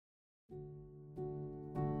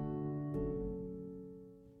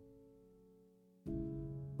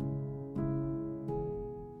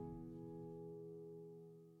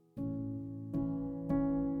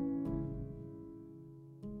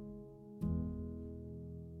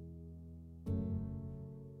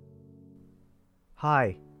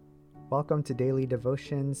Hi, welcome to Daily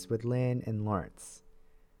Devotions with Lynn and Lawrence.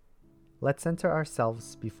 Let's center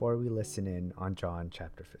ourselves before we listen in on John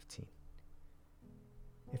chapter 15.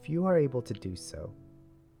 If you are able to do so,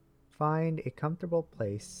 find a comfortable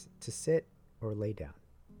place to sit or lay down.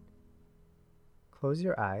 Close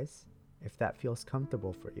your eyes if that feels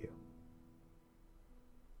comfortable for you.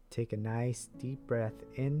 Take a nice deep breath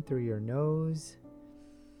in through your nose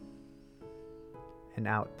and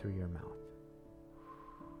out through your mouth.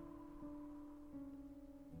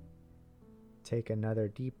 Take another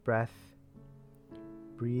deep breath.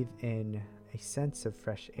 Breathe in a sense of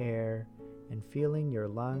fresh air and feeling your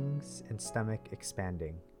lungs and stomach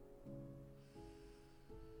expanding.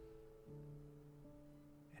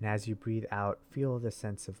 And as you breathe out, feel the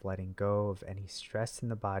sense of letting go of any stress in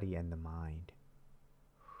the body and the mind.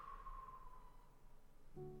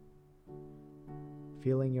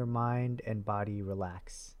 Feeling your mind and body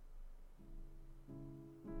relax.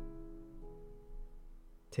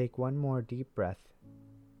 Take one more deep breath.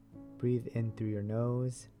 Breathe in through your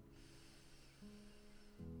nose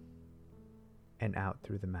and out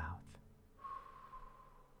through the mouth.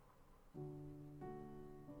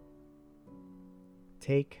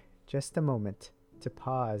 Take just a moment to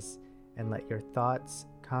pause and let your thoughts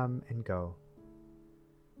come and go.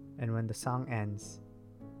 And when the song ends,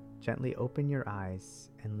 gently open your eyes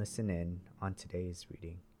and listen in on today's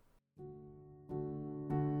reading.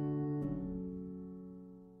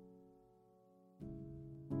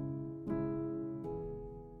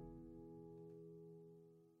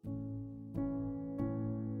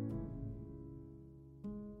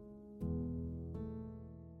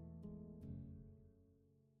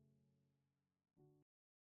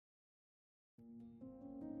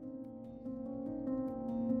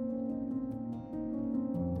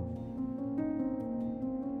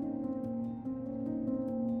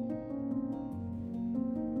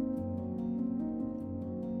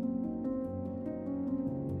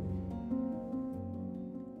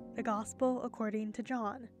 The Gospel according to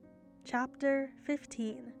John, chapter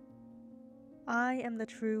 15. I am the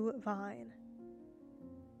true vine.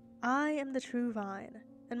 I am the true vine,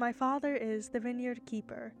 and my Father is the vineyard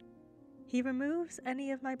keeper. He removes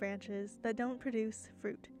any of my branches that don't produce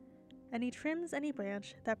fruit, and he trims any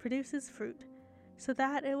branch that produces fruit, so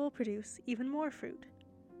that it will produce even more fruit.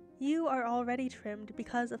 You are already trimmed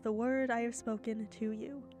because of the word I have spoken to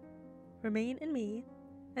you. Remain in me,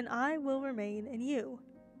 and I will remain in you.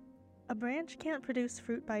 A branch can't produce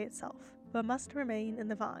fruit by itself, but must remain in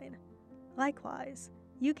the vine. Likewise,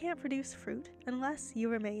 you can't produce fruit unless you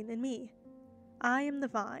remain in me. I am the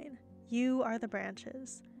vine, you are the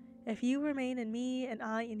branches. If you remain in me and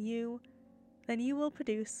I in you, then you will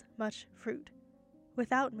produce much fruit.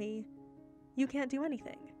 Without me, you can't do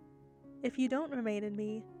anything. If you don't remain in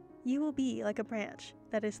me, you will be like a branch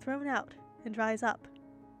that is thrown out and dries up.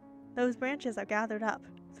 Those branches are gathered up,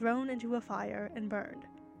 thrown into a fire, and burned.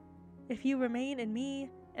 If you remain in me,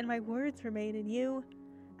 and my words remain in you,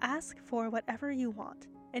 ask for whatever you want,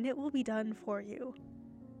 and it will be done for you.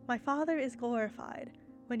 My Father is glorified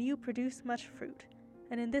when you produce much fruit,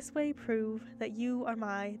 and in this way prove that you are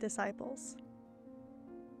my disciples.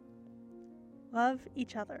 Love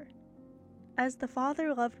each other. As the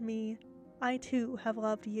Father loved me, I too have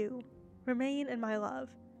loved you. Remain in my love.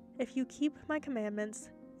 If you keep my commandments,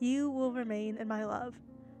 you will remain in my love,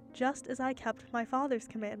 just as I kept my Father's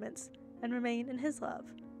commandments and remain in his love.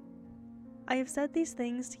 I have said these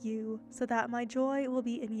things to you so that my joy will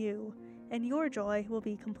be in you, and your joy will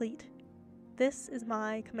be complete. This is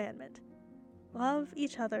my commandment. Love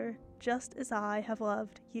each other just as I have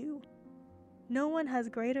loved you. No one has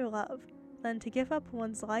greater love than to give up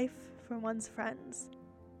one's life for one's friends.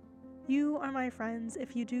 You are my friends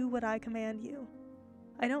if you do what I command you.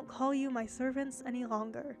 I don't call you my servants any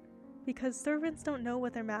longer, because servants don't know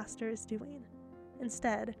what their master is doing.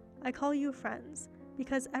 Instead, I call you friends,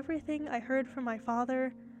 because everything I heard from my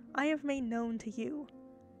Father, I have made known to you.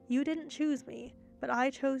 You didn't choose me, but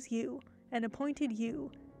I chose you and appointed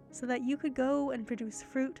you so that you could go and produce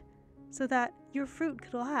fruit, so that your fruit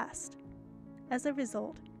could last. As a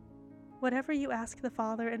result, whatever you ask the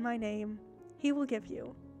Father in my name, he will give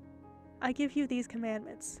you. I give you these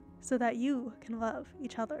commandments so that you can love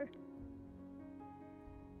each other.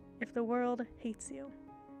 If the world hates you.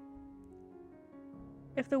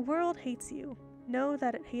 If the world hates you, know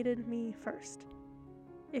that it hated me first.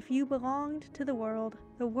 If you belonged to the world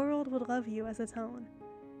would love you as its own.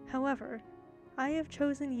 However, I have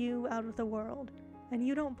chosen you out of the world, and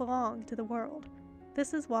you don't belong to the world.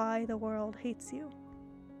 This is why the world hates you.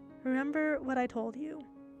 Remember what I told you.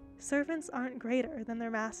 Servants aren't greater than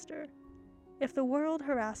their master. If the world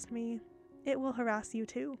harassed me, it will harass you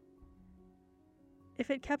too. If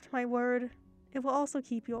it kept my word, it will also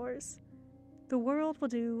keep yours. The world will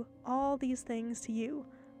do all these things to you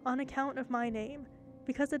on account of my name,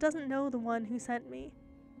 because it doesn't know the one who sent me.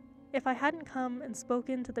 If I hadn't come and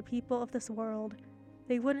spoken to the people of this world,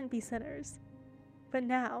 they wouldn't be sinners. But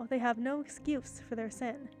now they have no excuse for their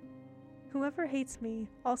sin. Whoever hates me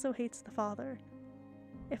also hates the Father.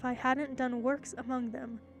 If I hadn't done works among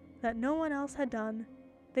them that no one else had done,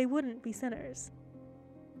 they wouldn't be sinners.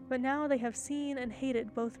 But now they have seen and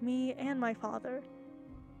hated both me and my Father.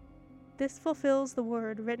 This fulfills the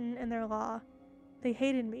word written in their law. They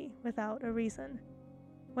hated me without a reason.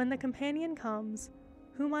 When the companion comes,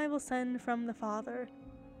 whom I will send from the Father,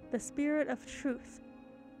 the Spirit of truth,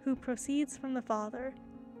 who proceeds from the Father,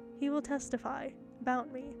 he will testify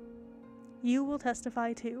about me. You will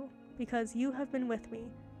testify too, because you have been with me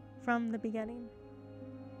from the beginning.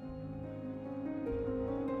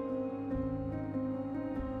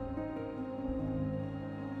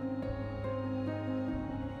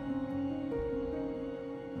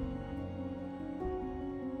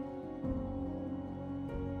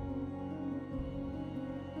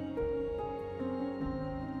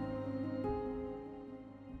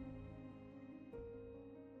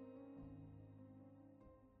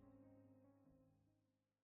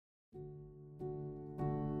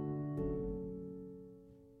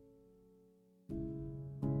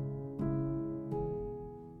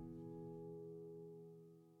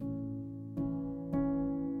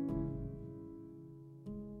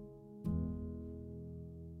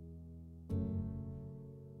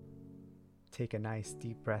 Take a nice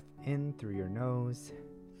deep breath in through your nose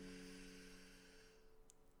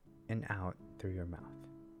and out through your mouth.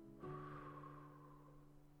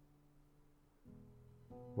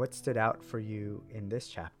 What stood out for you in this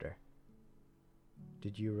chapter?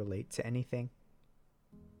 Did you relate to anything?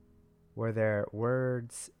 Were there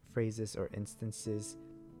words, phrases, or instances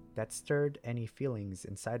that stirred any feelings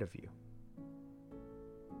inside of you?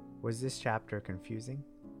 Was this chapter confusing?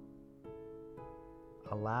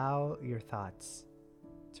 Allow your thoughts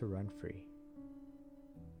to run free.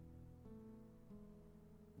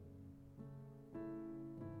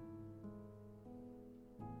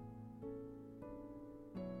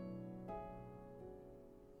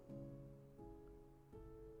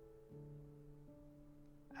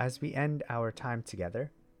 As we end our time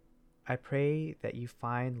together, I pray that you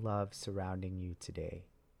find love surrounding you today,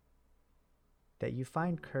 that you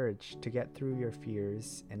find courage to get through your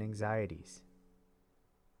fears and anxieties,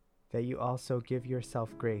 that you also give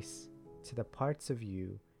yourself grace to the parts of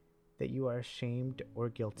you that you are ashamed or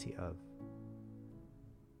guilty of,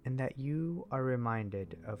 and that you are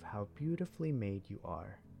reminded of how beautifully made you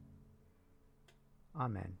are.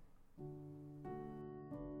 Amen.